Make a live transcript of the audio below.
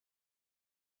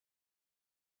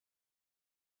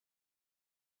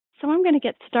So I'm going to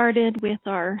get started with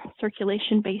our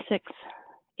circulation basics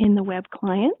in the web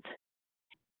client.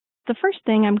 The first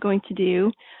thing I'm going to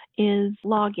do is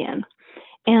log in.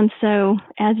 And so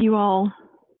as you all,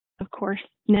 of course,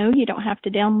 know, you don't have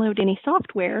to download any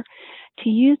software to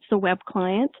use the web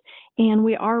client. And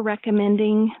we are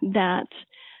recommending that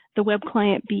the web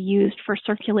client be used for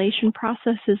circulation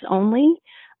processes only.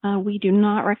 We do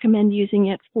not recommend using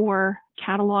it for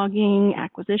cataloging,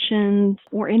 acquisitions,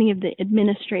 or any of the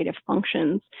administrative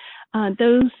functions.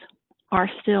 Those are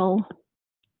still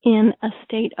in a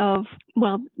state of,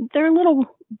 well, they're a little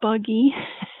buggy,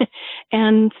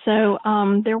 and so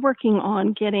they're working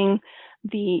on getting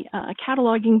the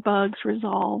cataloging bugs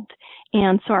resolved.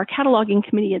 And so our cataloging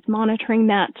committee is monitoring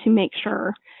that to make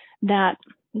sure that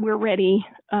we're ready.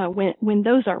 When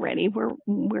those are ready,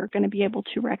 we're going to be able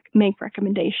to make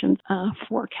recommendations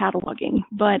for cataloging.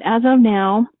 But as of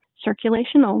now,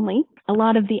 circulation only. A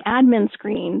lot of the admin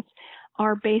screens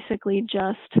are basically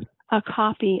just a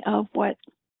copy of what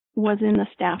was in the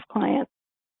staff client.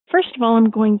 First of all, I'm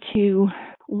going to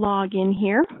log in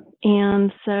here.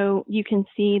 And so you can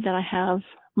see that I have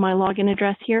my login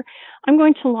address here. I'm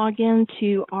going to log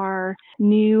into our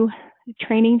new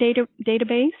training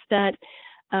database that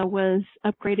was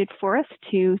upgraded for us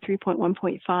to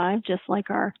 3.1.5, just like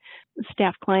our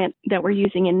staff client that we're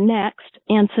using in Next.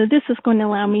 And so this is going to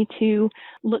allow me to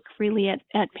look freely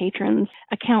at patrons'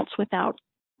 accounts without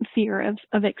fear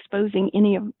of exposing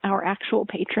any of our actual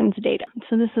patrons' data.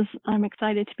 So I'm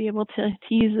excited to be able to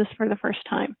use this for the first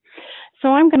time. So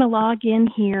I'm going to log in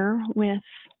here with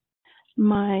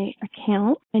my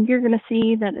account, and you're going to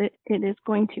see that it is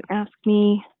going to ask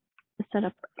me to set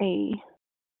up a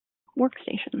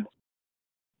workstation.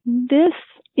 This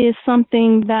is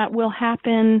something that will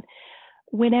happen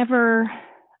whenever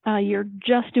you're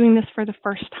just doing this for the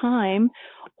first time,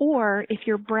 or if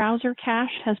your browser cache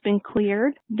has been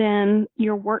cleared, then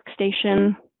your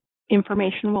workstation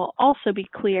information will also be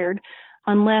cleared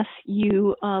unless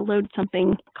you load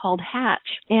something called Hatch.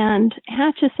 And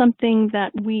Hatch is something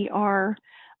that we are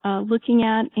looking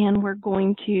at, and we're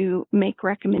going to make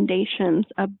recommendations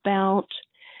about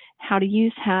how to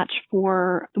use Hatch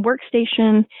for the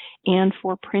workstation and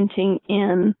for printing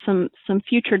in some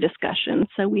future discussions.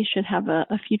 So we should have a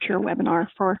future webinar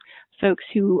for folks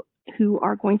who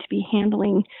are going to be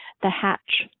handling the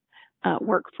Hatch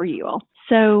work for you all.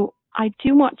 So I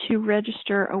do want to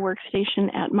register a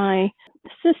workstation at my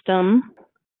system,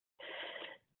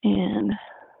 and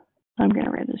I'm going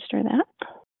to register that.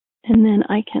 And then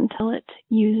I can tell it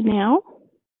use now,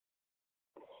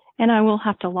 and I will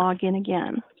have to log in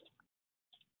again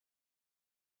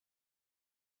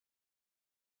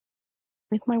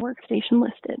with my workstation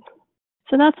listed.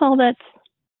 So that's all that's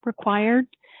required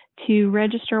to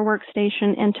register a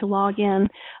workstation and to log in.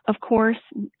 Of course,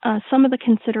 some of the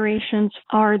considerations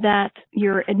are that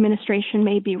your administration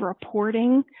may be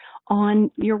reporting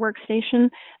on your workstation.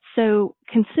 So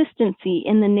consistency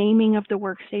in the naming of the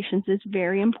workstations is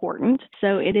very important.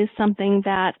 So it is something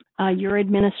that your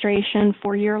administration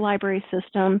for your library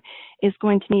system is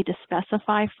going to need to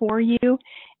specify for you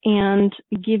and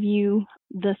give you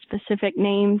the specific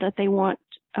name that they want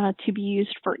to be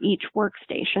used for each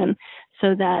workstation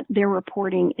so that their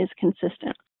reporting is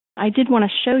consistent. I did want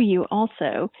to show you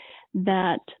also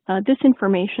that this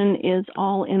information is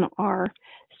all in our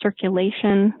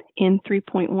circulation in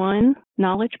 3.1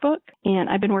 knowledge book, and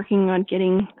I've been working on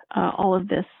getting all of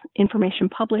this information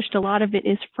published. A lot of it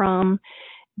is from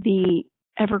the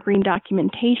Evergreen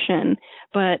documentation,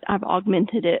 but I've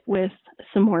augmented it with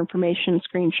some more information,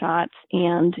 screenshots,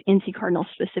 and NC Cardinal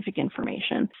specific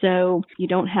information. So you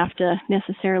don't have to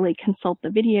necessarily consult the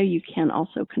video. You can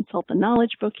also consult the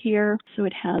knowledge book here. So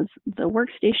it has the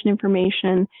workstation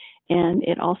information, and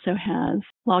it also has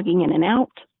logging in and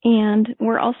out. And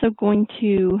we're also going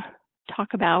to talk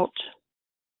about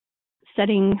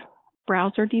setting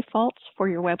browser defaults for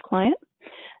your web client.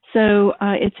 So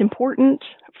it's important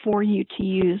for you to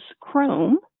use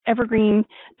Chrome. Evergreen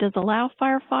does allow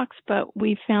Firefox, but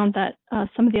we found that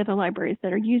some of the other libraries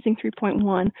that are using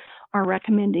 3.1 are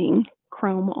recommending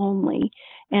Chrome only.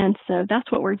 And so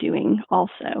that's what we're doing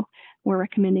also. We're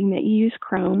recommending that you use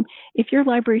Chrome. If your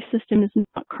library system is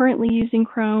not currently using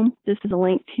Chrome, this is a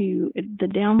link to the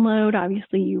download.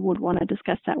 Obviously, you would want to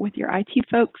discuss that with your IT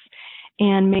folks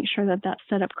and make sure that that's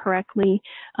set up correctly.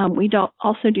 We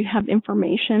also do have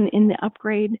information in the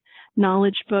upgrade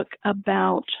knowledge book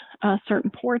about certain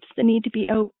ports that need to be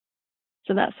opened.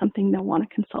 So that's something they'll want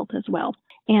to consult as well.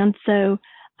 And so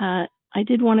I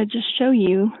did want to just show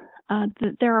you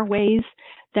that there are ways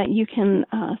that you can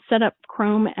set up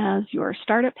Chrome as your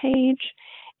startup page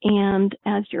and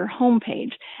as your home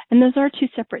page. And those are two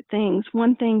separate things.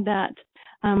 One thing that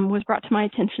was brought to my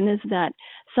attention is that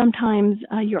sometimes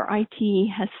your IT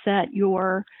has set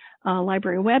your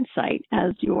library website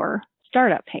as your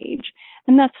startup page,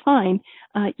 and that's fine.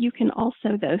 You can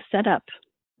also, though, set up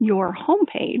your home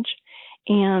page,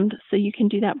 and so you can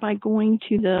do that by going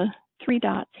to the three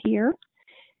dots here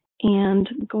and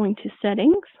going to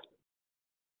Settings.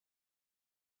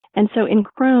 And so in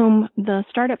Chrome, the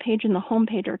startup page and the home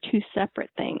page are two separate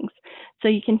things. So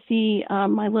you can see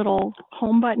my little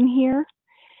home button here.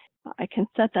 I can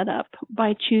set that up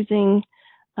by choosing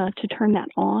to turn that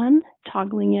on,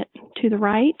 toggling it to the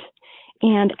right,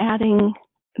 and adding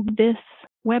this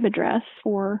web address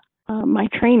for my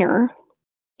trainer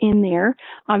in there.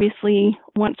 Obviously,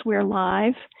 once we're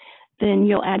live, then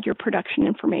you'll add your production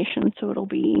information. So it'll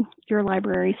be your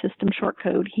library system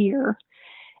shortcode here,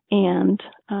 and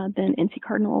then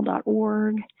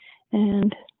ncardinal.org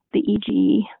and the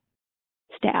EG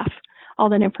staff. All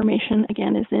that information,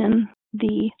 again, is in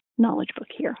the knowledge book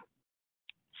here.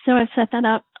 So I've set that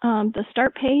up. The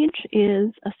start page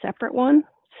is a separate one.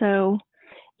 So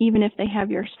even if they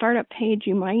have your startup page,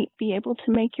 you might be able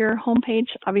to make your home page.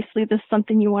 Obviously, this is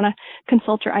something you want to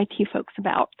consult your IT folks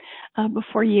about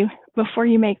before you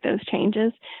make those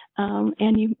changes,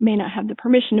 and you may not have the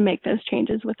permission to make those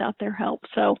changes without their help.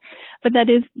 So, but that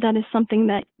is something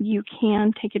that you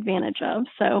can take advantage of.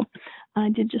 So, I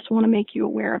did just want to make you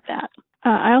aware of that.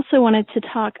 I also wanted to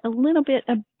talk a little bit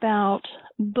about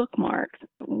bookmarks.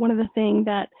 One of the things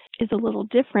that is a little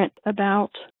different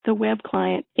about the web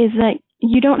client is that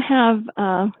you don't have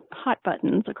hot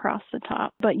buttons across the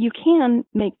top, but you can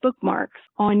make bookmarks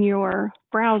on your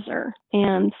browser,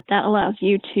 and that allows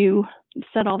you to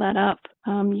set all that up.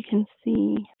 You can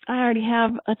see I already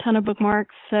have a ton of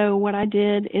bookmarks, so what I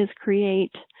did is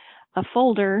create a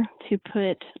folder to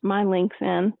put my links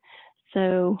in.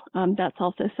 So that's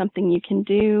also something you can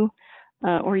do,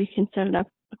 or you can set it up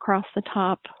across the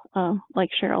top like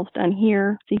Cheryl's done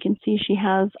here. So you can see she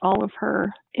has all of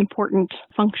her important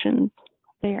functions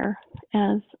there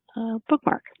as a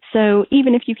bookmark. So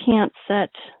even if you can't set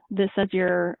this as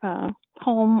your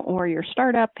home or your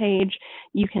startup page,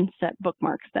 you can set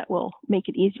bookmarks that will make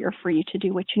it easier for you to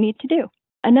do what you need to do.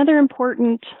 Another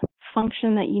important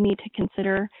function that you need to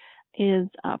consider is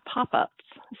pop-ups.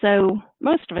 So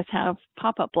most of us have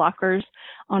pop-up blockers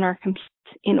on our computer.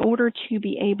 In order to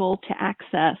be able to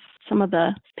access some of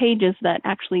the pages that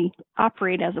actually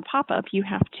operate as a pop-up, you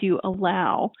have to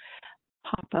allow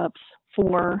pop-ups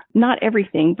for not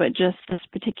everything, but just this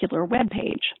particular web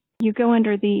page. You go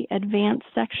under the Advanced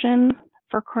section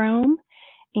for Chrome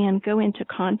and go into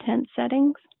Content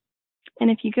Settings. And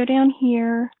if you go down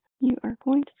here, you are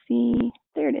going to see,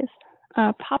 there it is,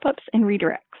 pop-ups and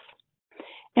redirects.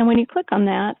 And when you click on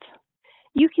that,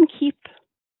 you can keep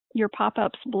your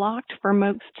pop-ups blocked for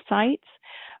most sites,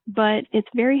 but it's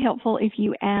very helpful if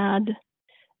you add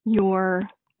your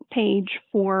page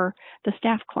for the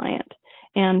staff client.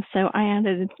 And so I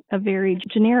added a very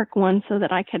generic one so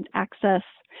that I could access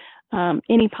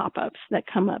any pop-ups that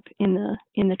come up in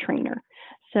the trainer.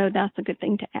 So that's a good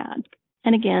thing to add.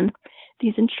 And again,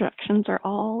 these instructions are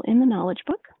all in the knowledge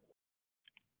book.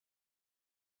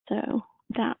 So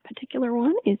that particular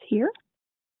one is here,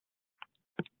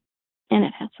 and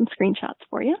it has some screenshots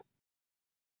for you.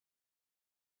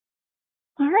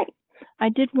 All right, I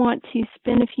did want to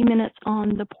spend a few minutes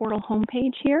on the portal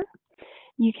homepage here.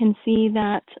 You can see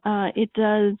that it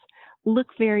does look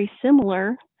very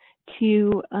similar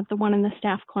to the one in the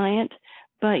staff client,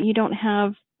 but you don't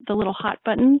have the little hot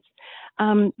buttons.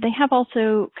 They have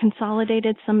also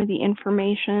consolidated some of the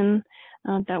information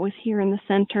that was here in the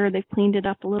center. They've cleaned it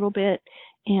up a little bit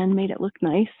and made it look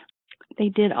nice. They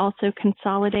did also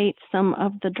consolidate some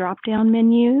of the drop-down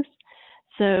menus.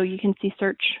 So you can see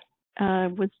search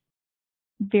was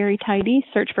very tidy.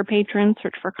 Search for patrons,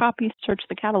 search for copies, search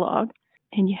the catalog.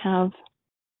 And you have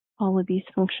all of these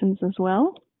functions as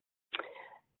well.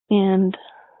 And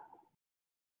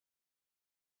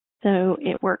so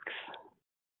it works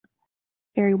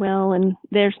very well, and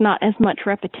there's not as much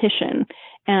repetition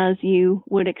as you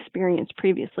would experience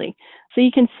previously. So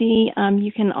you can see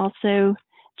you can also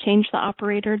change the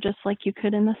operator just like you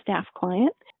could in the staff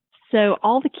client. So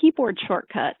all the keyboard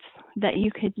shortcuts that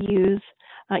you could use,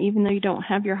 even though you don't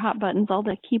have your hot buttons, all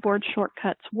the keyboard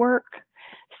shortcuts work.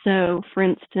 So for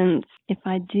instance, if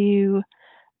I do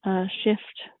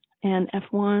Shift and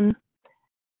F1,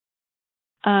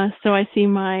 so I see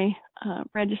my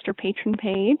register patron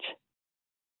page.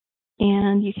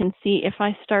 And you can see if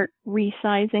I start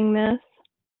resizing this,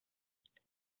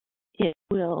 it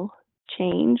will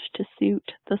change to suit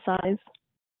the size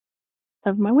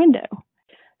of my window.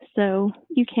 So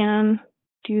you can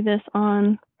do this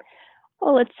on,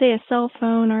 well, let's say a cell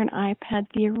phone or an iPad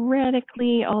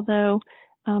theoretically, although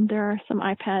there are some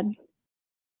iPad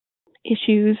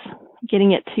issues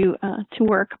getting it to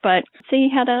work. But say you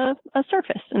had a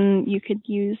Surface and you could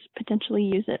potentially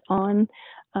use it on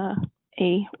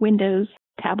a Windows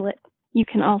tablet. You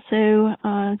can also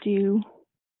do,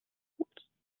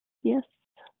 yes,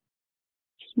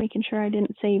 just making sure I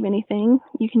didn't save anything.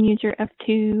 You can use your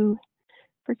F2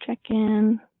 for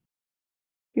check-in,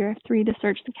 your F3 to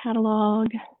search the catalog.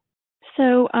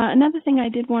 So another thing I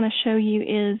did want to show you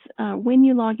is when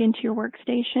you log into your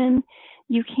workstation,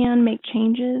 you can make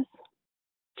changes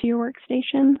to your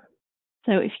workstation.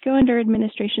 So if you go under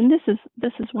administration,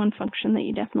 this is one function that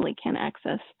you definitely can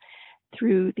access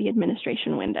through the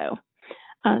administration window.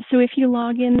 So if you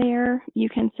log in there, you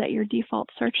can set your default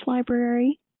search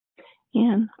library,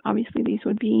 and obviously these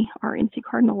would be our NC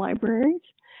Cardinal libraries,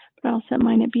 but I'll set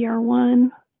mine at BR1,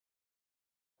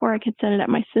 or I could set it at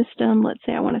my system. Let's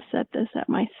say I want to set this at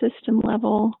my system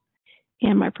level,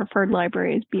 and my preferred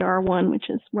library is BR1, which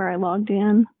is where I logged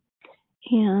in,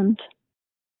 and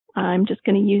I'm just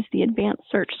going to use the advanced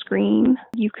search screen.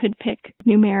 You could pick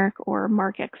numeric or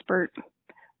mark expert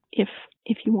if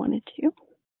you wanted to.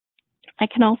 I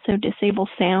can also disable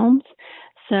sounds.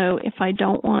 So if I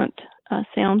don't want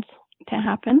sounds to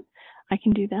happen, I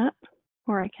can do that,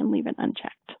 or I can leave it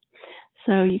unchecked.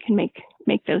 So you can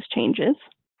make those changes.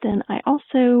 Then I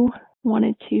also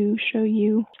wanted to show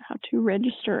you how to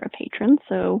register a patron.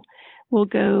 So we'll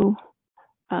go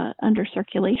under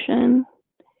circulation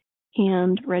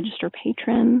and register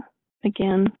patron.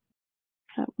 Again,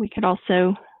 we could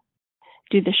also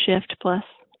do the shift plus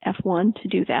F1 to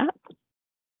do that.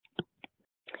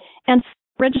 And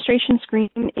registration screen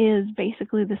is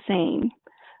basically the same.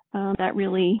 That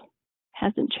really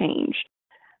hasn't changed.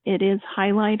 It is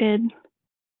highlighted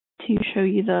to show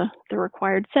you the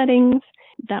required settings.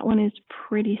 That one is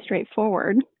pretty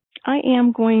straightforward. I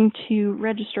am going to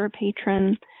register a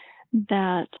patron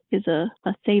that is a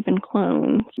save and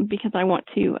clone because I want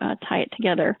to tie it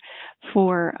together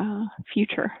for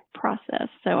future process.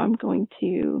 So I'm going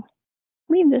to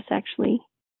leave this actually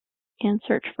and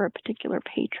search for a particular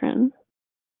patron.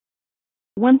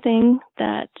 One thing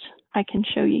that I can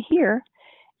show you here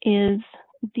is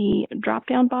the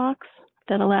drop-down box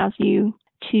that allows you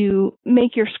to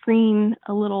make your screen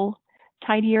a little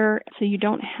tidier so you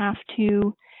don't have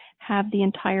to have the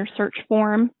entire search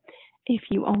form if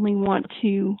you only want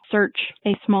to search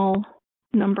a small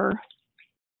number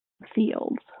of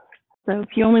fields. So if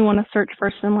you only want to search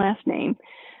first and last name,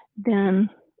 then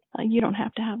you don't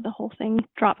have to have the whole thing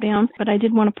drop down. But I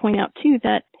did want to point out too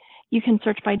that you can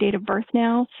search by date of birth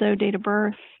now. So date of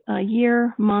birth,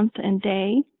 year, month, and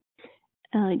day.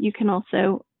 You can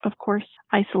also, of course,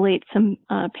 isolate some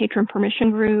patron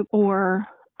permission group or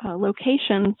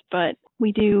locations, but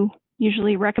we do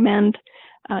usually recommend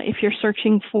if you're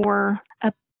searching for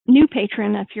a new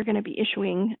patron, if you're going to be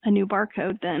issuing a new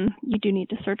barcode, then you do need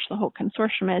to search the whole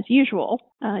consortium as usual.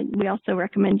 We also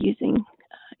recommend using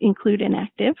include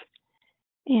inactive,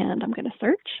 and I'm going to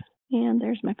search, and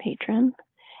there's my patron.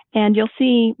 And you'll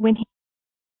see when he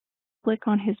click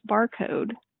on his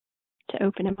barcode to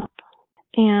open him up.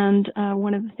 And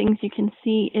one of the things you can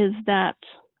see is that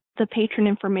the patron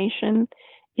information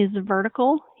is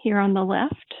vertical here on the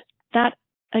left. That,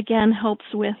 again, helps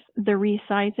with the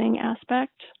resizing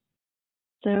aspect.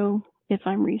 So if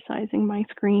I'm resizing my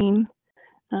screen,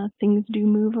 things do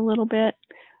move a little bit.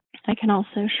 I can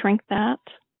also shrink that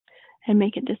and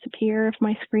make it disappear if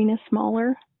my screen is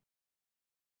smaller.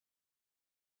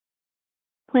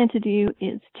 Plan to do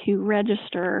is to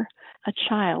register a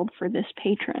child for this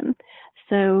patron.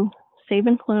 So save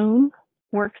and clone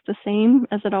works the same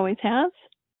as it always has.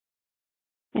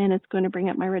 And it's going to bring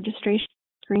up my registration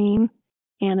screen,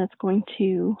 and it's going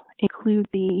to include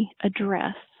the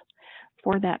address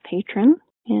for that patron.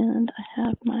 And I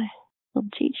have my little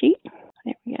cheat sheet.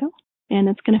 There we go. And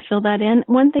it's going to fill that in.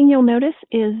 One thing you'll notice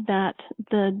is that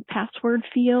the password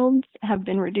fields have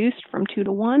been reduced from 2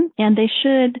 to 1, and they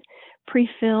should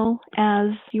pre-fill as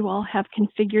you all have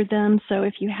configured them. So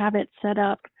if you have it set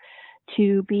up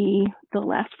to be the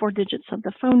last 4 digits of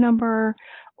the phone number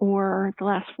or the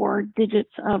last 4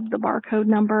 digits of the barcode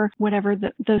number, whatever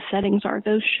those settings are,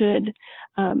 those should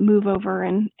move over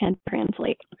and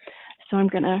translate. So I'm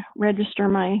going to register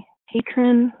my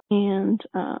patron and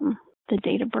the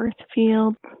date of birth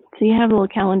field. So you have a little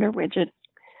calendar widget.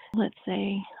 Let's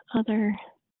say other.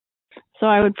 So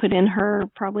I would put in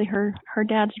probably her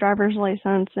dad's driver's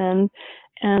license and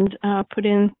put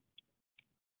in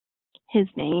his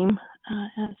name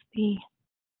as the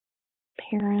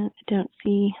parent. I don't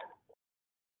see.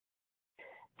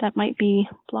 That might be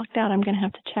blocked out. I'm going to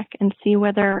have to check and see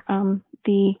whether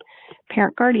the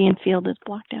parent guardian field is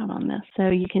blocked out on this. So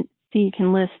you can see you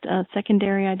can list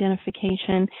secondary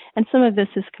identification, and some of this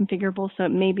is configurable, so it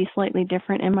may be slightly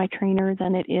different in my trainer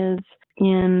than it is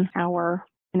in our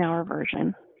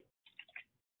version.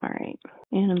 All right,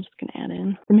 and I'm just going to add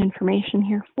in some information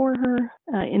here for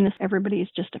her. In this, everybody is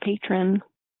just a patron,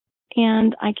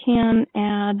 and I can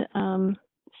add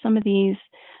some of these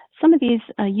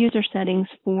user settings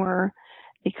for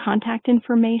the contact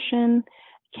information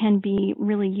can be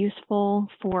really useful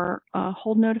for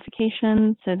hold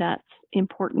notification. So that's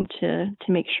important to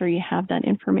make sure you have that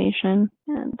information.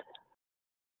 And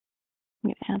I'm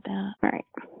going to add that. All right.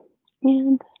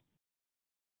 And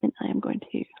I am going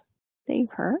to save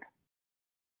her.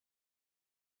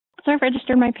 So I've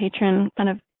registered my patron kind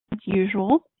of as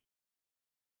usual.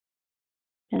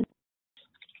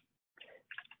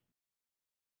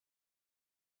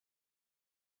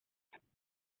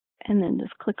 And then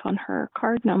just click on her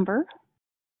card number,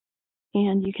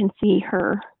 and you can see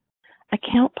her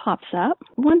account pops up.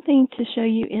 One thing to show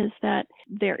you is that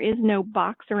there is no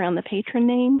box around the patron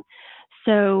name,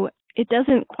 so it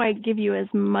doesn't quite give you as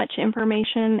much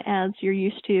information as you're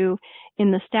used to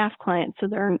in the staff client, so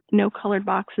there are no colored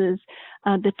boxes.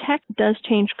 The text does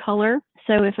change color,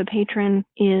 so if a patron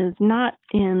is not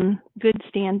in good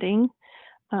standing,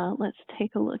 let's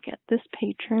take a look at this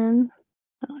patron.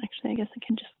 Actually, I guess I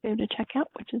can just go to checkout,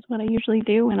 which is what I usually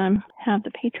do when I have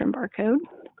the patron barcode.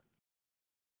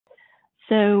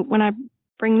 So when I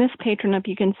bring this patron up,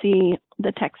 you can see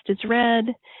the text is red,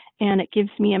 and it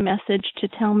gives me a message to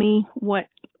tell me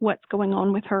what's going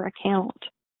on with her account.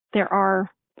 There are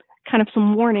kind of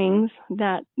some warnings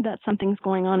that something's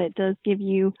going on. It does give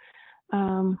you,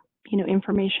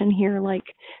 information here, like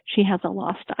she has a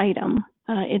lost item.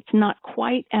 It's not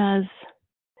quite as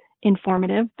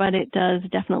informative, but it does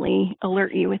definitely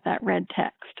alert you with that red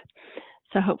text.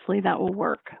 So hopefully that will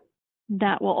work.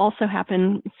 That will also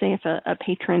happen, say, if a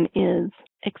patron is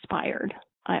expired.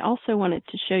 I also wanted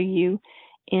to show you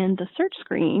in the search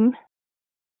screen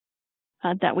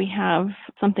that we have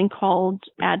something called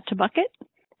Add to Bucket.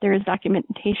 There is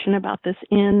documentation about this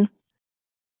in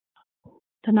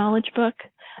the knowledge book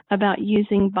about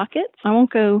using buckets. I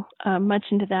won't go much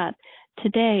into that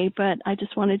today, but I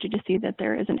just wanted you to see that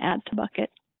there is an Add to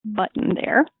Bucket button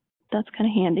there. That's kind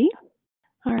of handy.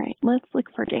 All right, let's look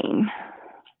for Jane.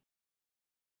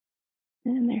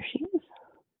 And there she is.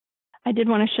 I did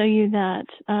want to show you that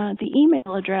the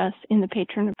email address in the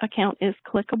patron account is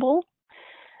clickable.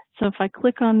 So if I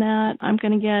click on that, I'm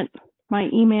going to get my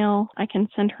email. I can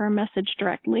send her a message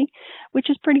directly, which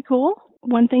is pretty cool.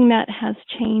 One thing that has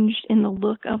changed in the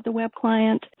look of the web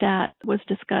client that was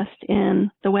discussed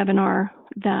in the webinar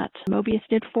that Mobius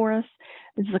did for us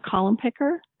is the column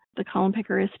picker. The column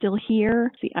picker is still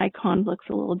here. The icon looks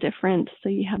a little different, so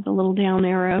you have the little down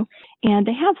arrow. And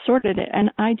they have sorted it, and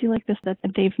I do like this, that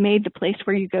they've made the place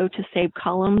where you go to save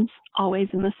columns always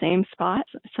in the same spot.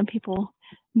 Some people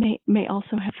may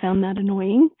also have found that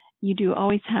annoying. You do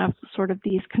always have sort of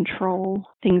these control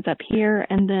things up here,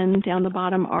 and then down the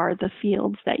bottom are the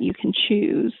fields that you can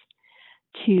choose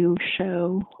to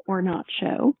show or not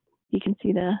show. You can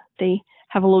see they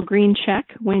have a little green check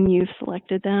when you've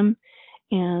selected them,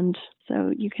 and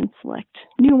so you can select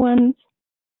new ones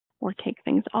or take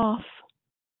things off.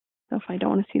 So if I don't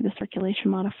want to see the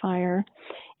circulation modifier,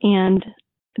 and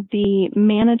the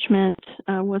management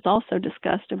was also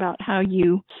discussed about how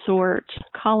you sort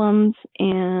columns,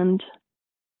 and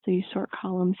so you sort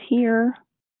columns here,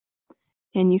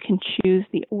 and you can choose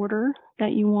the order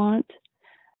that you want.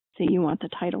 So you want the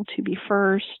title to be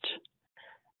first,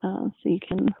 so you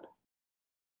can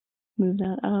move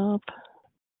that up.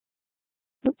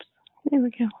 Oops, there we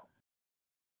go.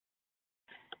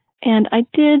 And I'm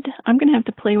going to have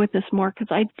to play with this more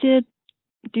because I did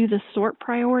do the sort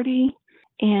priority,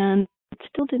 and it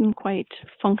still didn't quite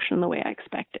function the way I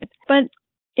expected. But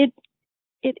it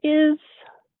is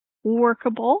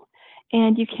workable,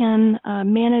 and you can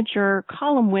manage your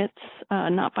column widths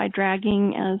not by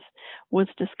dragging, as was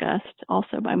discussed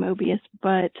also by Mobius,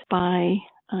 but by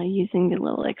using the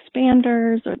little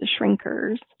expanders or the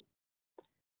shrinkers.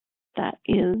 That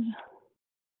is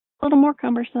a little more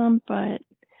cumbersome, but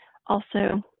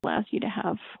also allows you to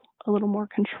have a little more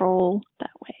control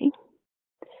that way.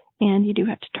 And you do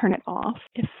have to turn it off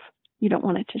if you don't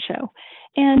want it to show.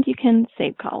 And you can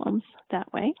save columns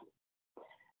that way.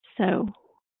 So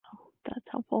that's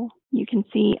helpful. You can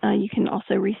see you can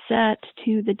also reset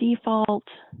to the default.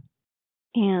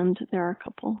 And there are a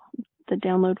couple. the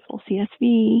download full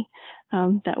CSV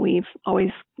that we've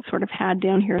always sort of had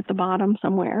down here at the bottom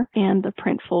somewhere, and the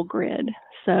print full grid.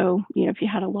 So, if you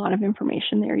had a lot of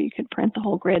information there, you could print the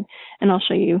whole grid, and I'll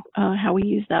show you how we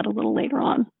use that a little later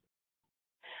on.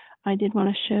 I did want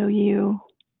to show you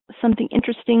something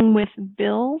interesting with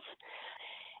bills,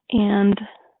 and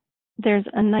there's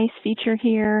a nice feature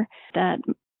here that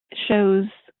shows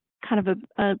kind of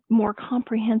a more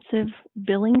comprehensive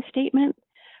billing statement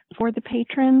for the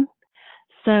patron.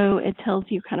 So it tells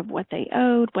you kind of what they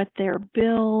owed, what they're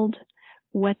billed,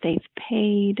 what they've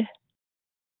paid,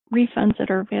 refunds that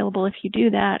are available if you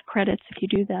do that, credits if you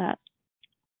do that,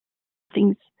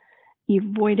 things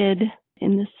you've voided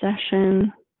in this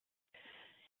session.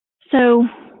 So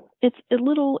it's a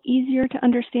little easier to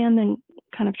understand than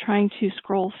kind of trying to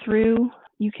scroll through.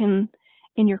 You can,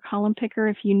 in your column picker,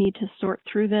 if you need to sort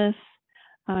through this,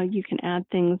 you can add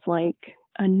things like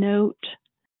a note.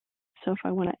 So if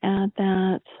I want to add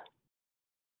that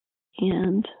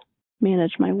and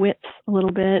manage my width a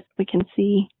little bit, we can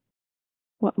see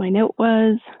what my note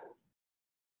was.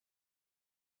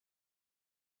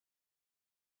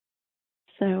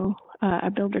 So I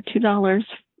billed her $2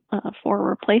 for a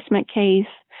replacement case.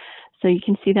 So you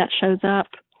can see that shows up.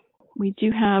 We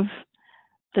do have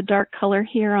the dark color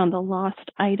here on the lost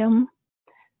item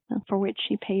for which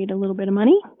she paid a little bit of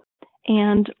money.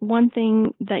 And one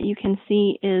thing that you can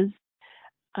see is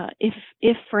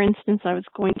if, for instance, I was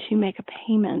going to make a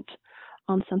payment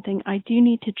on something, I do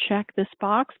need to check this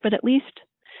box, but at least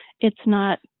it's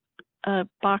not a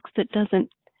box that doesn't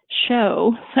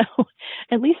show. So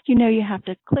at least you have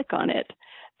to click on it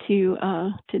to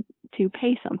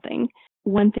pay something.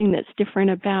 One thing that's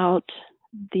different about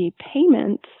the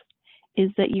payments is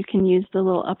that you can use the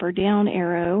little up or down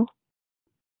arrow.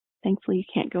 Thankfully, you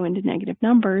can't go into negative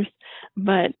numbers,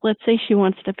 but let's say she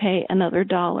wants to pay another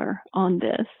 $1 on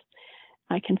this.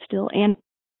 I can still add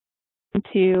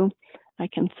to, I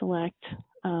can select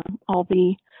all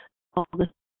the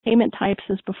payment types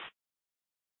as before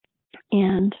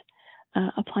and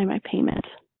apply my payment.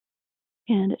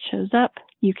 And it shows up.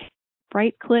 You can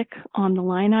right click on the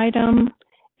line item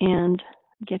and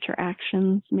get your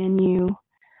actions menu.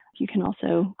 You can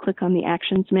also click on the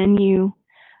actions menu.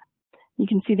 You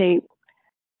can see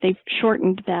they've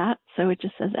shortened that, so it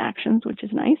just says actions, which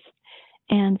is nice.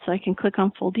 And so I can click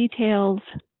on full details,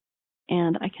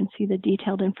 and I can see the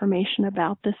detailed information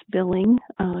about this billing,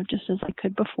 just as I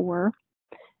could before.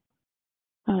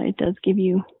 It does give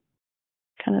you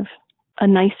kind of a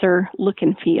nicer look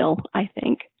and feel, I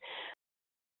think.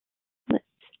 Let's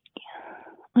see.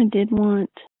 I did want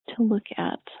to look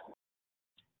at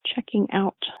checking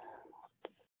out.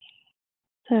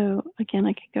 So again,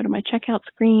 I could go to my checkout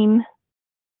screen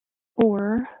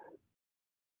or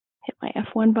hit my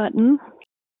F1 button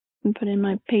and put in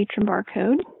my patron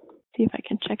barcode. See if I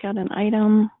can check out an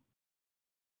item.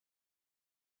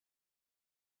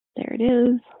 There it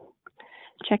is.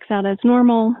 Checks out as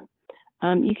normal.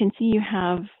 You can see you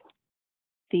have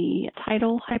the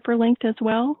title hyperlinked as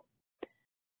well.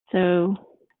 So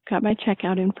got my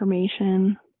checkout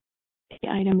information. The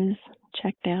item is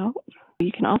checked out.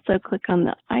 You can also click on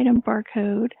the item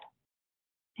barcode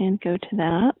and go to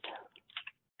that.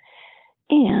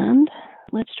 And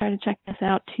let's try to check this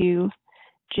out to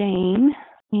Jane.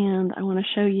 And I want to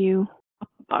show you a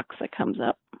box that comes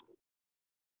up.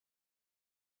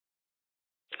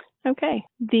 Okay,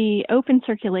 the open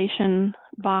circulation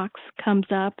box comes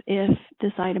up if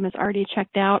this item is already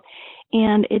checked out,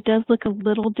 and it does look a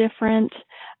little different.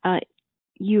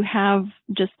 You have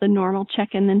just the normal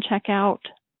check-in and check-out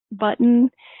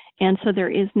button, and so there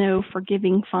is no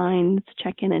forgiving fines,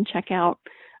 check-in and check-out.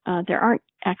 There aren't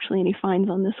actually any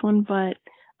fines on this one, but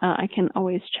I can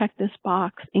always check this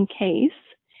box in case,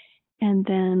 and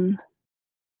then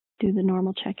do the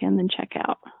normal check-in and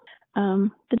check-out.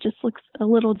 That just looks a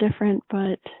little different,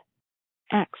 but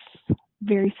acts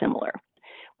very similar.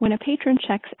 When a patron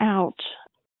checks out,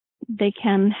 they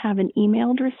can have an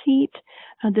emailed receipt.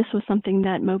 This was something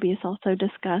that Mobius also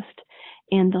discussed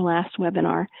in the last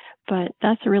webinar, but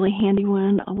that's a really handy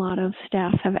one. A lot of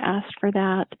staff have asked for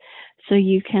that. So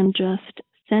you can just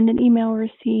send an email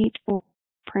receipt or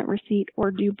print receipt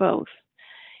or do both.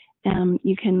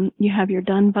 You have your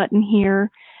done button here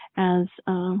as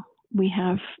we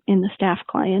have in the staff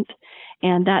client,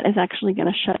 and that is actually going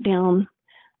to shut down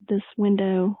this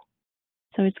window.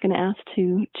 So it's going to ask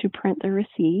to print the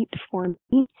receipt for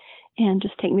me and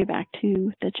just take me back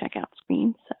to the checkout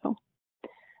screen. So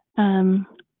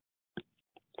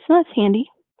that's handy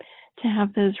to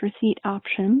have those receipt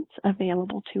options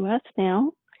available to us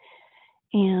now.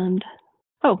 And,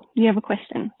 oh, you have a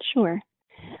question? Sure.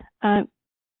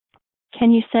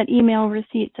 Can you set email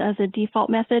receipts as a default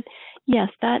method? Yes,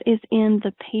 that is in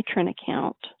the Patron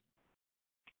account.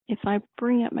 If I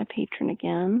bring up my Patron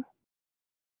again,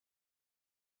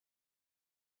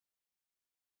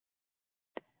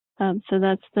 so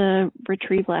that's the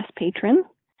Retrieve Last Patron.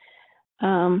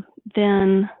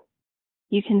 Then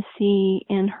you can see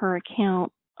in her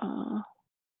account,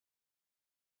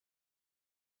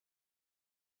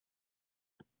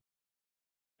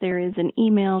 there is an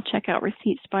email checkout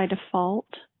receipts by default.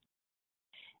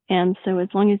 And so as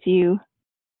long as you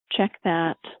check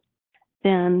that,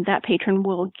 then that patron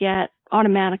will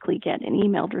automatically get an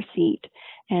emailed receipt,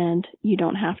 and you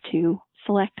don't have to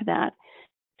select that.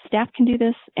 Staff can do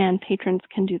this, and patrons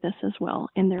can do this as well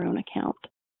in their own account.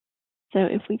 So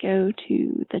if we go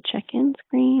to the check-in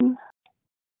screen,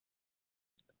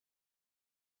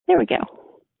 there we go.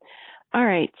 All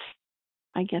right,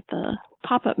 I get the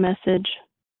pop-up message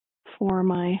for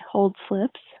my hold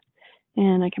slips,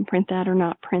 and I can print that or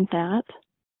not print that.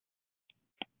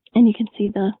 And you can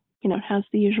see it has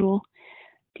the usual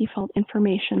default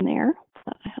information there.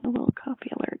 I had a little copy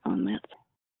alert on that.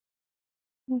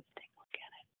 Let's take a look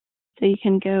at it. So you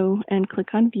can go and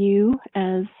click on View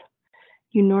as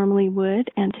you normally would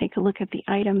and take a look at the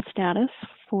item status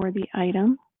for the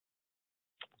item.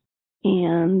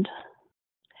 And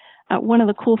one of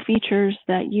the cool features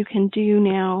that you can do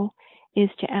now is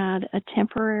to add a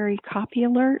temporary copy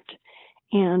alert,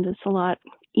 and it's a lot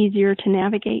easier to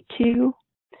navigate to.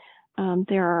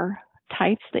 There are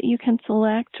types that you can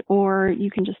select, or you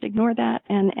can just ignore that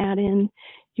and add in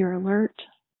your alert.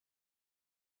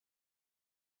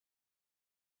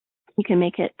 You can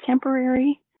make it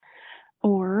temporary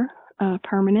or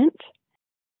permanent.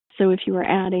 So if you were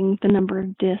adding the number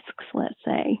of discs, let's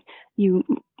say, you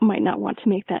might not want to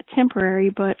make that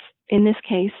temporary, but in this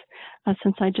case,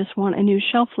 since I just want a new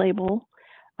shelf label,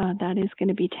 that is going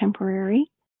to be temporary.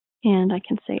 And I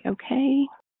can say OK.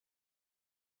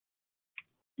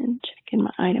 And check in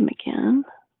my item again.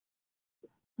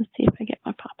 Let's see if I get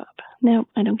my pop-up. No,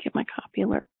 I don't get my copy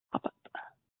alert pop-up.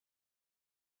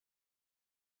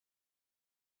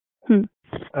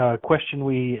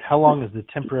 Question, how long is the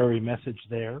temporary message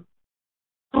there?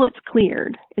 Well, it's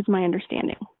cleared, is my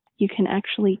understanding. You can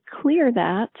actually clear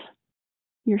that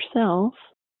yourself.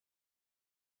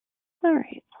 All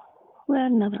right, we'll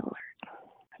add another alert.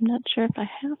 I'm not sure if I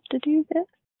have to do this.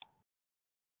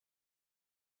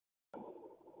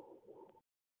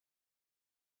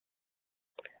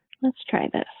 Let's try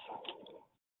this.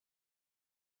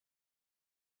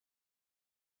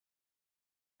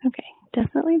 Okay,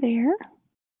 definitely there.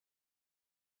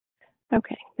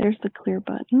 Okay, there's the clear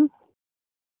button.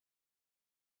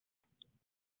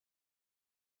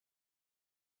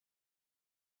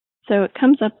 So it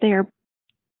comes up there,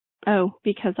 oh,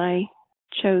 because I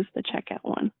chose the checkout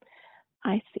one.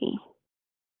 I see.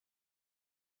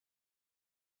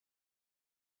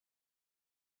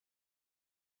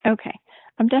 Okay,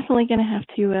 I'm definitely going to have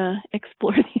to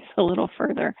explore these a little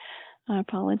further. I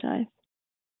apologize.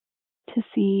 To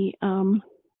see,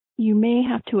 you may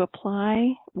have to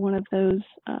apply one of those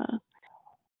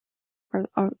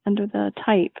or under the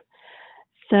type.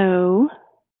 So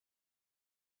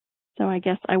I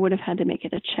guess I would have had to make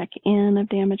it a check-in of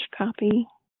damaged copy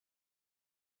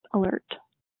alert.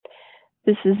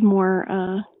 This is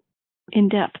more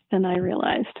in-depth than I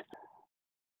realized.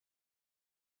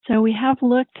 So we have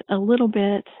looked a little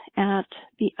bit at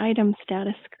the item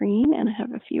status screen, and I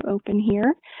have a few open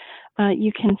here.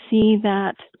 You can see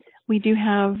that we do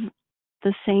have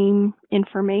the same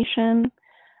information.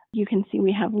 You can see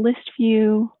we have list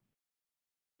view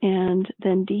and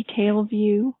then detail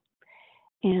view,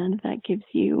 and that gives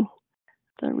you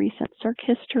the recent circ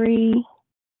history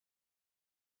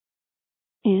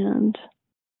and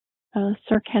a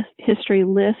circ history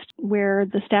list where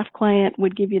the staff client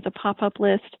would give you the pop-up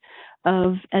list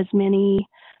of as many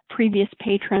previous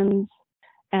patrons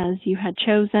as you had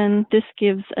chosen. This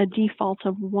gives a default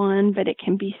of 1, but it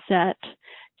can be set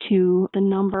to the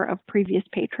number of previous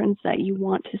patrons that you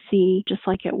want to see, just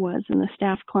like it was in the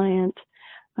staff client.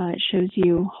 It shows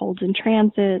you holds and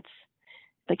transits,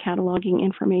 the cataloging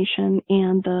information,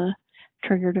 and the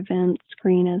triggered event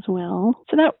screen as well.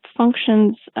 So that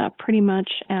functions pretty much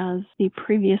as the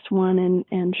previous one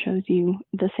and shows you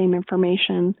the same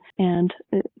information, and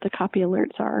the copy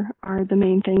alerts are the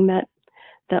main thing that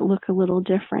look a little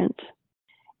different.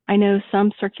 I know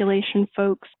some circulation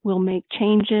folks will make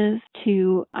changes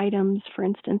to items, for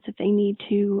instance, if they need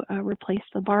to replace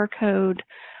the barcode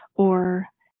or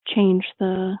change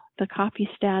the copy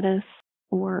status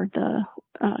or the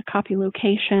copy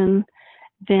location,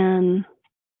 then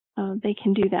they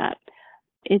can do that.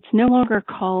 It's no longer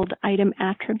called item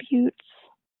attributes.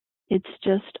 It's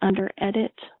just under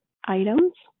edit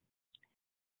items.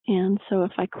 And so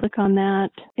if I click on that,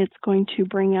 it's going to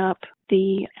bring up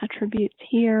the attributes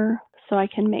here so I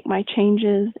can make my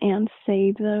changes and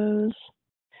save those.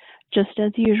 Just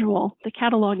as usual, the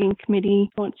cataloging committee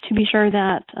wants to be sure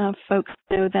that folks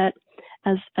know that,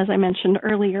 as I mentioned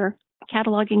earlier,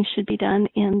 cataloging should be done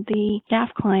in the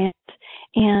staff client,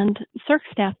 and Circ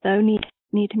staff, though, need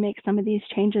to make some of these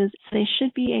changes. So they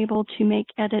should be able to make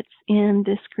edits in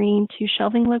this screen to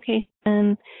shelving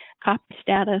location, copy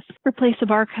status, replace a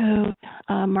barcode,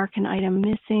 mark an item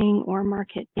missing, or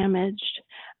mark it damaged.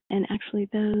 And actually,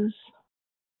 those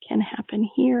can happen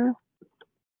here.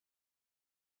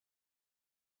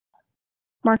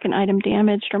 Mark an item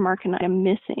damaged or mark an item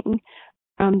missing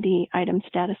from the item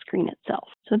status screen itself.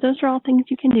 So those are all things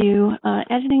you can do.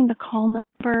 Editing the call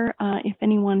number, if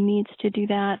anyone needs to do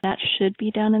that, that should be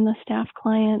done in the staff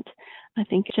client. I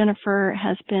think Jennifer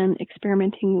has been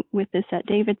experimenting with this at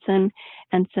Davidson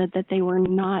and said that they were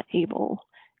not able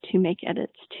to make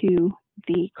edits to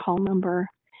the call number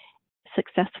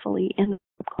successfully in the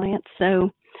client. So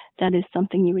that is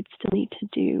something you would still need to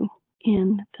do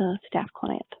in the staff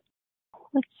client.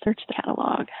 Let's search the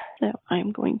catalog. So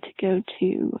I'm going to go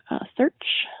to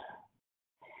search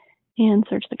and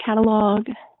search the catalog.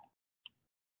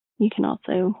 You can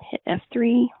also hit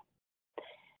F3.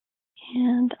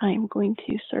 And I'm going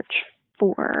to search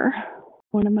for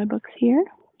one of my books here.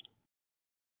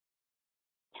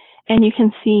 And you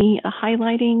can see a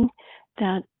highlighting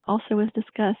that also was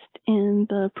discussed in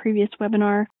the previous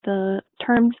webinar. The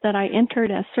terms that I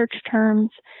entered as search terms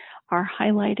are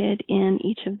highlighted in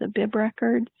each of the bib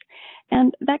records.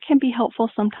 And that can be helpful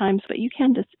sometimes, but you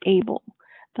can disable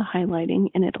the highlighting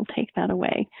and it'll take that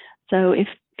away. So if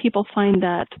people find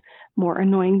that more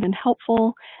annoying than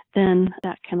helpful, then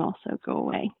that can also go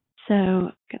away. So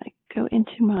I'm going to go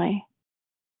into my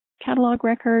catalog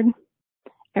record.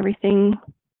 Everything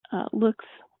looks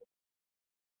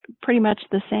pretty much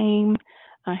the same.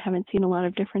 I haven't seen a lot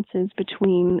of differences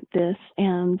between this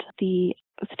and the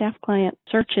staff client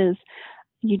searches.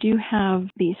 You do have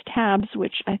these tabs,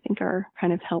 which I think are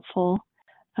kind of helpful,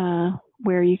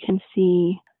 where you can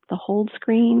see the hold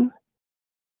screen.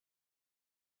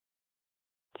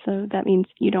 So that means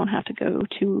you don't have to go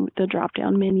to the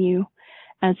drop-down menu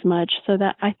as much. So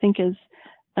that I think is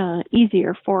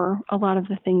easier for a lot of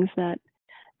the things that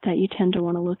you tend to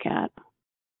want to look at.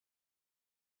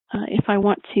 If I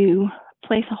want to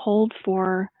place a hold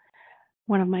for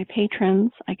one of my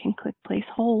patrons, I can click place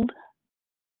hold.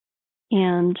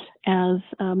 And as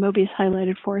Mobius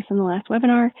highlighted for us in the last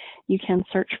webinar, you can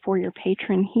search for your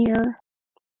patron here.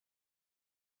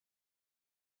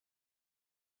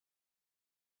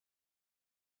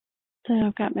 So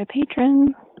I've got my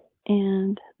patron,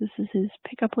 and this is his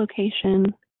pickup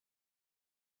location.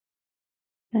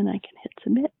 And I can hit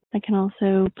submit. I can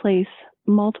also place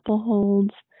multiple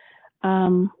holds.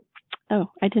 Oh,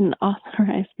 I didn't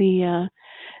authorize the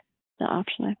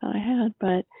option I thought I had,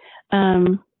 but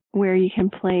where you can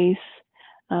place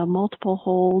multiple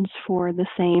holds for the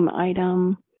same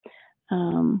item.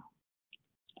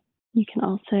 You can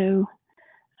also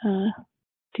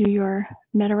do your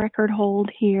meta record hold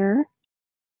here.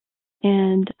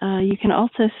 And you can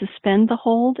also suspend the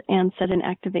hold and set an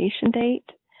activation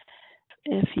date.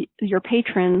 If your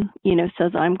patron,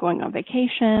 says I'm going on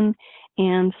vacation,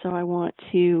 and so I want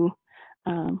to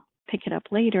pick it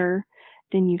up later,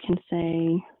 then you can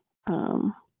say,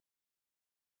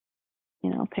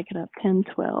 I'll pick it up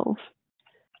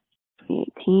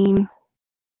 10/12/2018.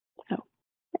 Oh,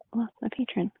 I lost my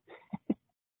patron.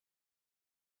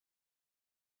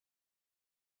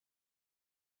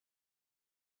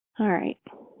 All right.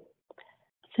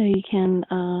 So you can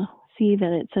see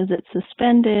that it says it's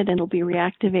suspended and it'll be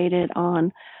reactivated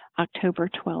on October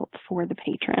 12th for the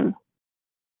patron.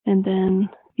 And then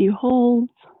view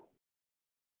holds.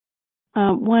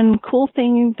 One cool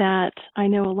thing that I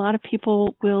know a lot of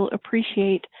people will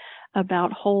appreciate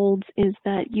about holds is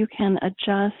that you can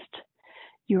adjust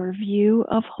your view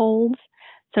of holds.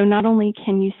 So not only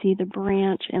can you see the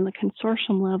branch and the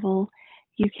consortium level,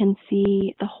 you can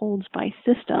see the holds by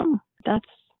system. That's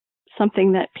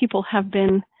something that people have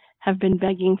been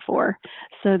begging for,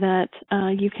 so that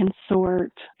you can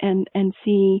sort and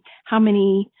see how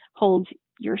many holds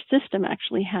your system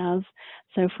actually has.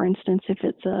 So for instance, if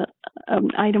it's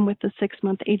an item with the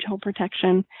 6-month age hold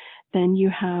protection, then you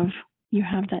have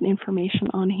that information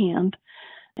on hand,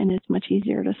 and it's much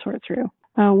easier to sort through.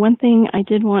 One thing I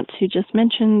did want to just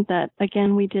mention that,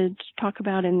 again, we did talk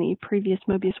about in the previous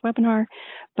Mobius webinar,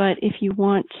 but if you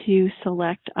want to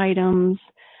select items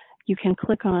You can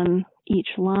click on each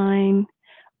line,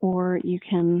 or you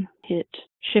can hit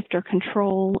Shift or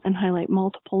Control and highlight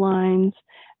multiple lines.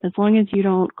 As long as you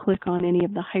don't click on any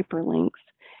of the hyperlinks,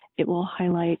 it will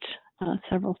highlight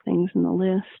several things in the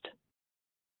list.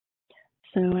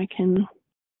 So I can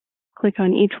click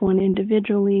on each one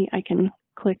individually. I can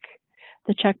click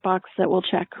the checkbox that will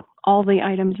check all the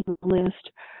items in the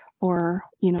list, or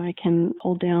I can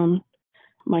hold down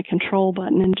my control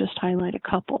button and just highlight a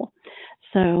couple.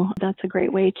 So that's a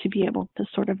great way to be able to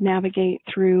sort of navigate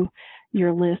through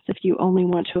your list if you only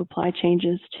want to apply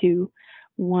changes to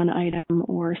one item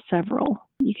or several.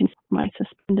 You can see my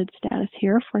suspended status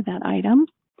here for that item.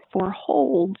 For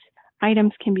holds,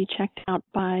 items can be checked out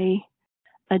by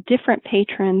a different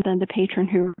patron than the patron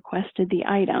who requested the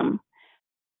item.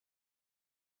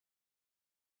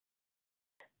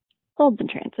 Holds and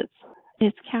transits.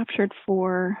 It's captured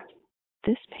for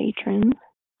this patron.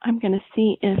 I'm going to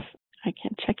see if I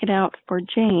can check it out for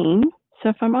Jane. So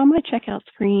if I'm on my checkout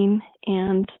screen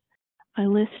and I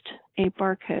list a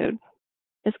barcode,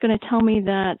 it's going to tell me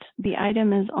that the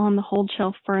item is on the hold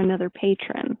shelf for another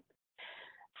patron.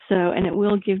 And it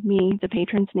will give me the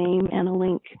patron's name and a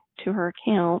link to her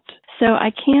account. So I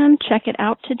can check it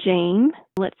out to Jane.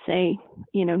 Let's say,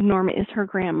 Norma is her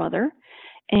grandmother,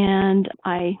 and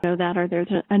I know that, or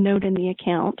there's a note in the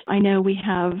account. I know we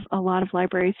have a lot of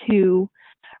libraries who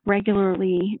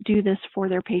regularly do this for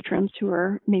their patrons who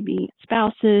are maybe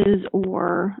spouses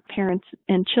or parents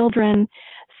and children.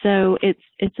 So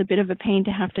it's a bit of a pain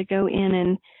to have to go in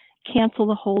and cancel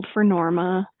the hold for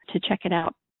Norma to check it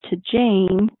out to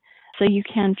Jane. So you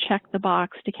can check the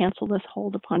box to cancel this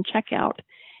hold upon checkout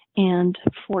and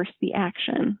force the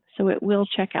action. So it will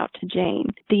check out to Jane.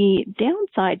 The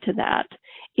downside to that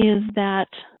is that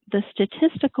the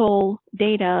statistical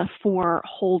data for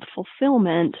hold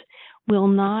fulfillment will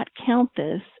not count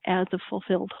this as a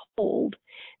fulfilled hold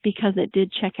because it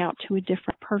did check out to a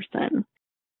different person.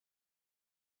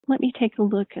 Let me take a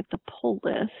look at the pull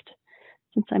list,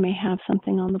 since I may have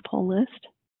something on the pull list.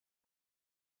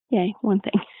 Yay, one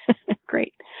thing.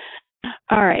 Great.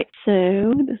 All right,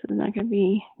 so this is not going to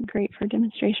be great for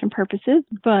demonstration purposes,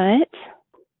 but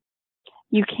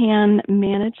you can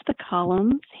manage the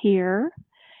columns here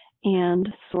and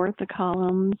sort the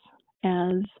columns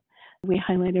as we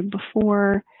highlighted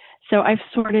before. So I've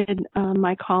sorted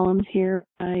my columns here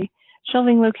by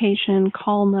shelving location,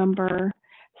 call number,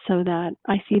 so that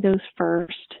I see those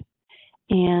first.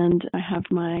 And I have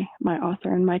my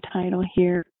author and my title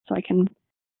here, so I can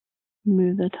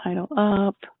move the title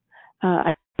up.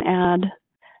 I can add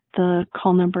the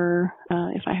call number.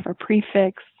 If I have a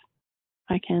prefix,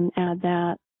 I can add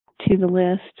that to the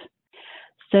list.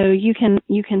 So you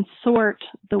can sort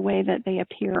the way that they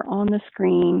appear on the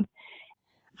screen.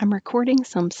 I'm recording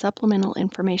some supplemental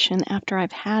information after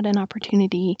I've had an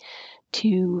opportunity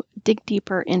to dig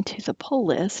deeper into the pull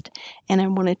list, and I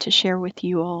wanted to share with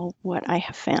you all what I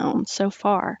have found so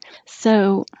far.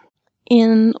 So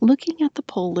in looking at the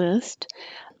pull list,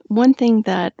 one thing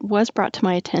that was brought to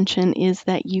my attention is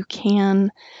that you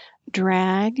can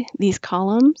drag these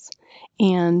columns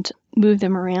and move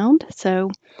them around. So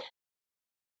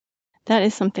that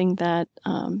is something that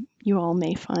you all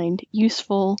may find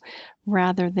useful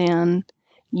rather than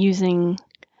using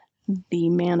the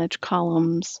Manage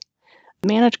Columns.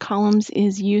 Manage Columns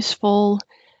is useful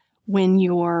when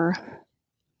you're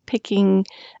picking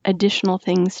additional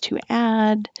things to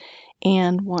add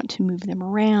and want to move them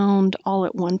around all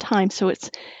at one time. So it's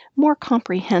more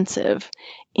comprehensive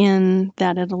in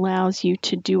that it allows you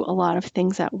to do a lot of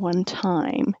things at one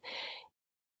time.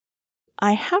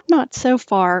 I have not so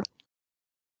far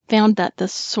found that the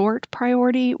sort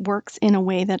priority works in a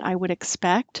way that I would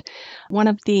expect. One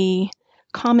of the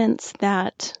comments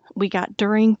that we got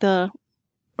during the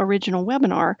original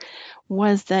webinar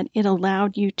was that it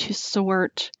allowed you to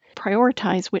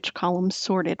prioritize which columns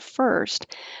sorted first.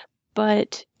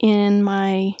 But in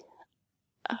my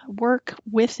work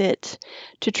with it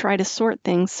to try to sort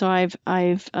things, so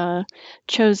I've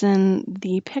chosen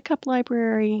the pickup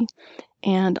library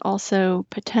and also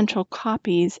potential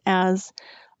copies as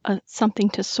something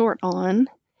to sort on.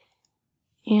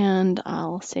 And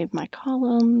I'll save my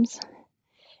columns,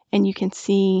 and you can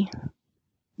see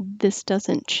this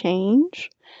doesn't change.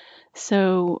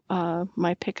 So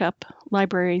my pickup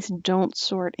libraries don't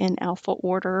sort in alpha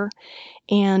order.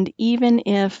 And even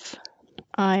if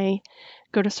I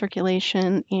go to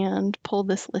circulation and pull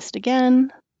this list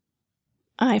again,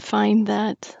 I find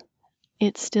that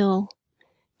it still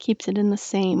keeps it in the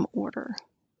same order.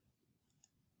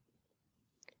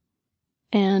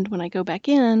 And when I go back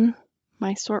in,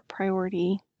 my sort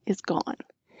priority is gone.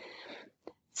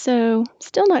 So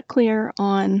still not clear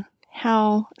on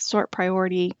how sort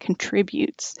priority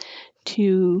contributes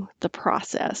to the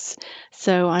process.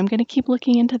 So I'm going to keep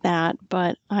looking into that,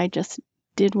 but I just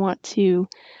did want to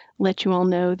let you all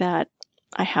know that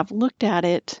I have looked at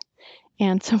it,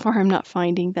 and so far I'm not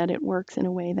finding that it works in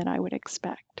a way that I would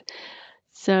expect.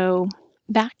 So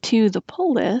back to the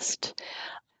pull list,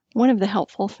 one of the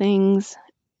helpful things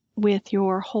with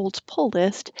your holds pull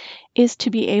list is to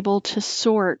be able to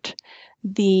sort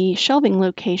the shelving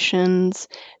locations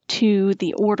to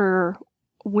the order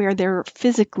where they're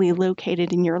physically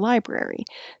located in your library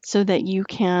so that you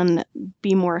can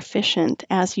be more efficient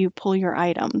as you pull your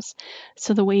items.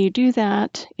 So the way you do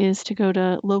that is to go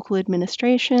to local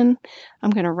administration. I'm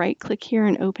going to right click here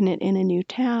and open it in a new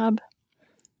tab.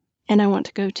 And I want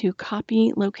to go to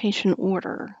copy location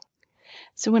order.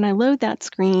 So when I load that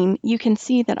screen, you can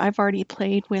see that I've already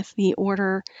played with the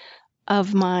order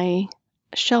of my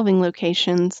shelving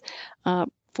locations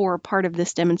for part of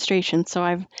this demonstration. So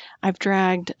I've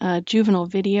dragged juvenile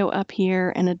video up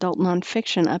here and adult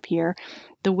nonfiction up here.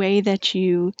 The way that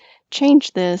you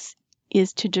change this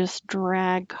is to just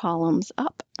drag columns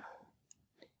up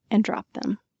and drop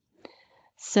them.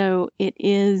 So it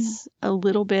is a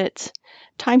little bit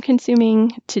time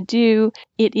consuming to do.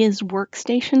 It is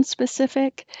workstation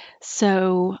specific.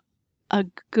 So a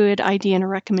good idea and a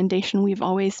recommendation we've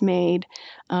always made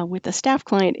with the staff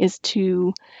client is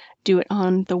to do it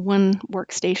on the one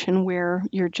workstation where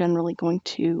you're generally going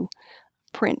to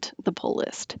print the pull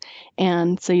list.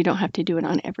 And so you don't have to do it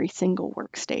on every single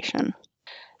workstation.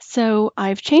 So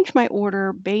I've changed my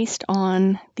order based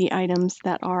on the items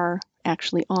that are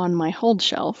actually on my hold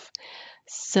shelf.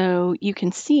 So you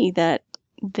can see that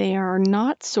they are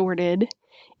not sorted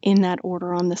in that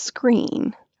order on the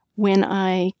screen. When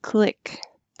I click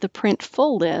the print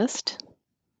full list,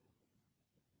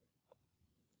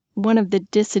 one of the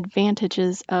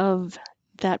disadvantages of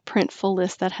that print full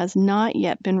list that has not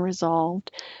yet been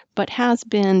resolved, but has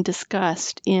been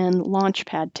discussed in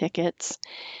Launchpad tickets,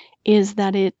 is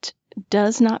that it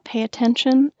does not pay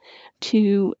attention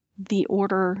to the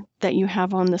order that you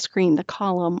have on the screen, the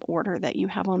column order that you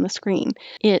have on the screen.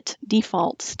 It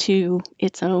defaults to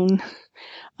its own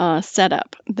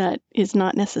setup that is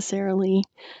not necessarily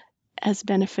as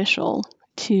beneficial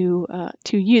to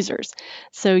users.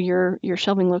 So your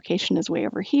shelving location is way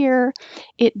over here.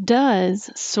 It does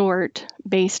sort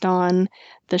based on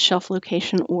the shelf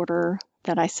location order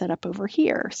that I set up over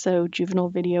here. So juvenile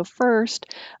video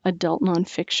first, adult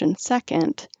nonfiction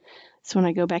second. So when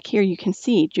I go back here, you can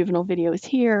see juvenile video is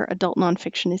here, adult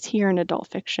nonfiction is here, and adult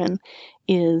fiction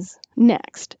is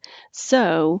next.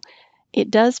 So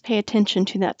it does pay attention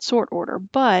to that sort order,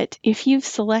 but if you've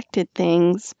selected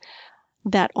things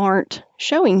that aren't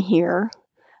showing here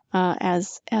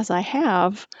as I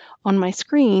have on my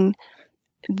screen,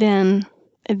 then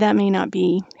that may not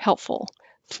be helpful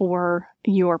for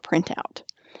your printout.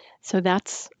 So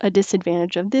that's a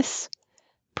disadvantage of this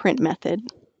print method.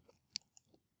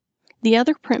 The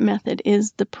other print method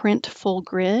is the print full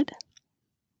grid.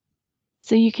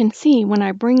 So you can see when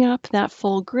I bring up that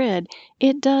full grid,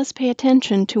 it does pay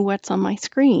attention to what's on my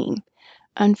screen.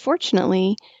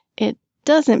 Unfortunately, it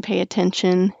doesn't pay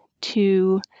attention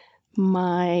to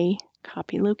my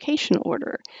copy location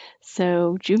order.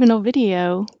 So juvenile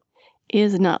video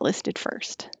is not listed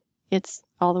first. It's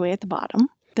all the way at the bottom.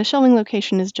 The shelving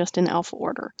location is just in alpha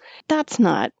order. That's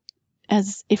not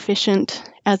as efficient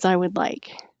as I would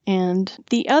like. And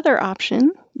the other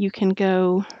option, you can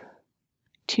go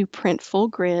to print full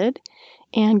grid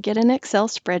and get an Excel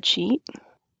spreadsheet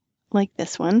like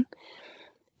this one,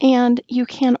 and you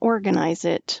can organize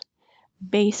it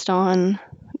based on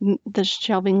the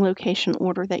shelving location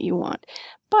order that you want.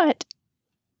 But,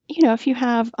 you know, if you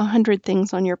have 100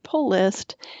 things on your pull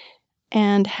list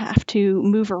and have to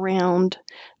move around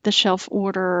the shelf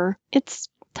order, it's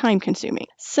time consuming.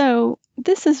 So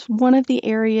this is one of the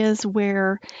areas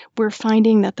where we're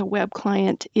finding that the web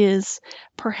client is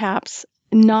perhaps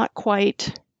not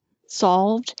quite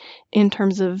solved in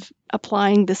terms of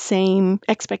applying the same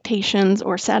expectations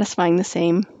or satisfying the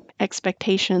same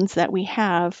expectations that we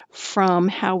have from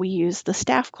how we use the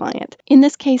staff client. In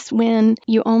this case, when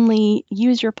you only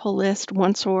use your pull list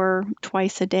once or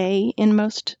twice a day in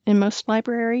most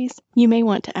libraries, you may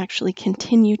want to actually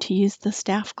continue to use the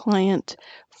staff client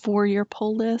for your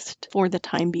pull list for the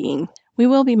time being. We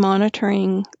will be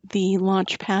monitoring the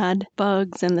Launchpad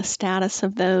bugs and the status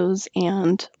of those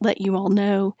and let you all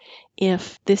know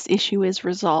if this issue is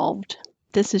resolved.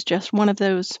 This is just one of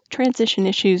those transition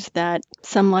issues that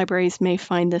some libraries may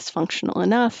find this functional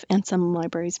enough and some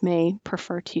libraries may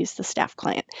prefer to use the staff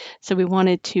client. So we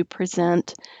wanted to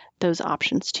present those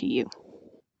options to you.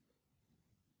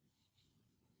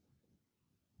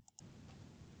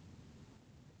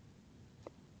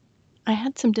 I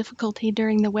had some difficulty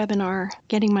during the webinar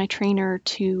getting my trainer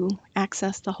to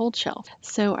access the hold shelf.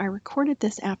 So I recorded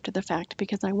this after the fact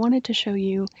because I wanted to show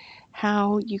you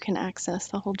how you can access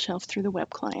the hold shelf through the web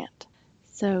client.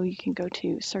 So you can go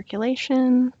to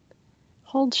Circulation,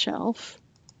 Hold Shelf,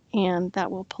 and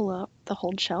that will pull up the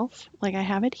hold shelf like I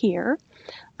have it here.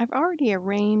 I've already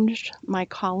arranged my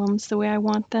columns the way I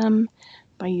want them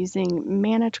by using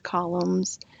Manage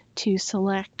Columns to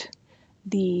select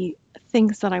the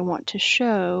things that I want to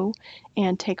show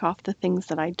and take off the things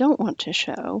that I don't want to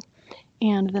show.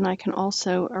 And then I can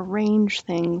also arrange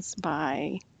things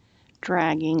by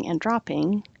dragging and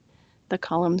dropping the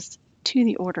columns to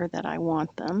the order that I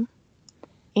want them.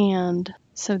 And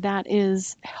so that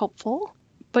is helpful.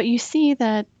 But you see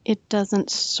that it doesn't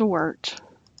sort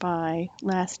by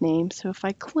last name. So if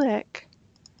I click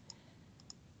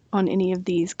on any of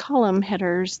these column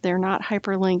headers, they're not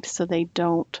hyperlinked, so they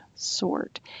don't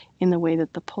sort in the way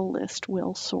that the pull list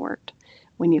will sort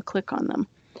when you click on them.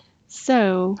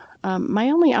 So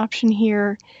my only option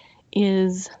here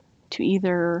is to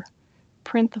either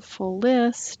print the full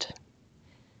list,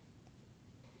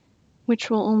 which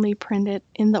will only print it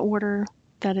in the order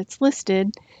that it's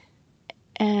listed,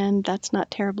 and that's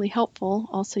not terribly helpful.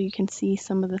 Also, you can see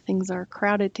some of the things are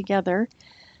crowded together.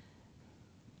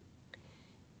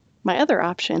 My other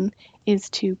option is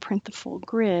to print the full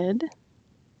grid,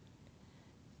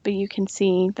 but you can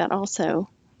see that also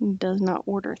does not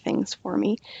order things for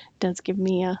me. It does give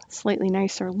me a slightly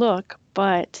nicer look,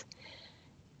 but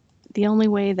the only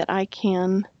way that I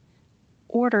can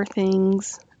order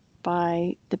things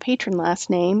by the patron last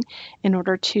name in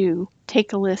order to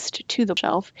take a list to the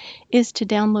shelf is to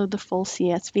download the full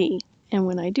CSV. And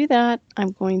when I do that,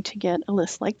 I'm going to get a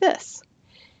list like this.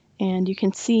 And you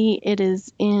can see it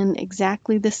is in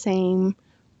exactly the same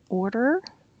order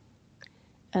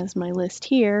as my list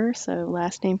here. So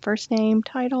last name, first name,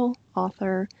 title,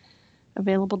 author,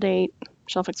 available date,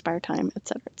 shelf expire time,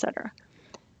 etc., etc.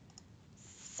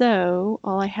 So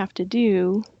all I have to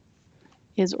do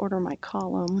is order my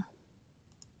column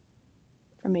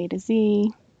from A to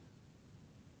Z.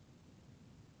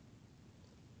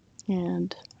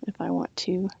 And if I want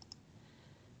to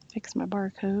fix my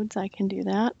barcodes, I can do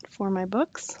that for my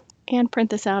books and print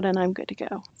this out, and I'm good to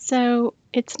go. So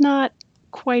it's not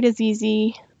quite as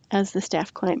easy as the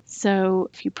staff client. So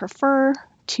if you prefer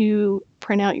to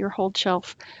print out your hold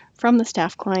shelf from the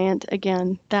staff client,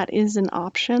 again, that is an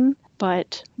option,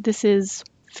 but this is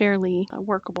fairly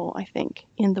workable, I think,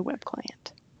 in the web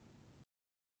client.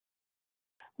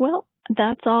 Well,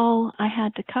 that's all I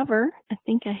had to cover. I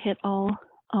think I hit all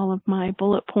of my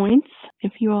bullet points.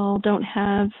 If you all don't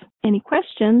have any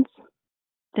questions,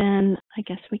 then I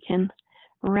guess we can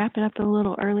wrap it up a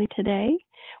little early today.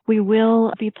 We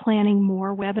will be planning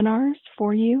more webinars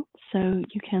for you, so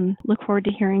you can look forward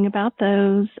to hearing about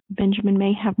those. Benjamin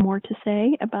may have more to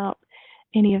say about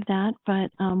any of that, but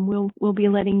we'll be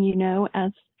letting you know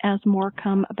as more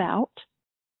come about.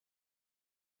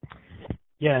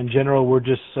 Yeah, in general, we're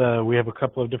just we have a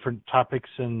couple of different topics,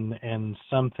 and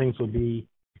some things will be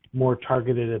more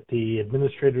targeted at the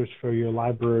administrators for your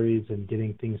libraries and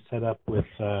getting things set up with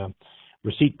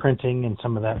receipt printing and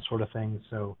some of that sort of thing.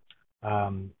 So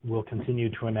we'll continue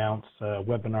to announce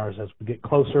webinars as we get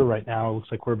closer. Right now, it looks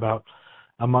like we're about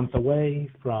a month away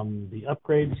from the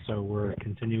upgrade, so we're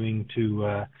continuing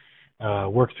to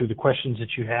work through the questions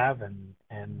that you have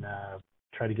and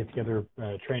try to get together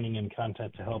training and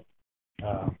content to help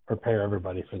prepare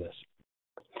everybody for this.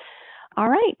 All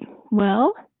right.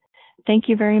 Well, thank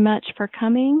you very much for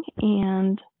coming,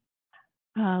 and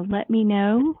let me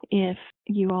know if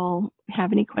you all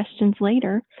have any questions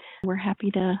later. We're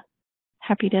happy to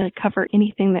cover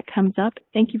anything that comes up.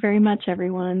 Thank you very much,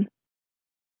 everyone.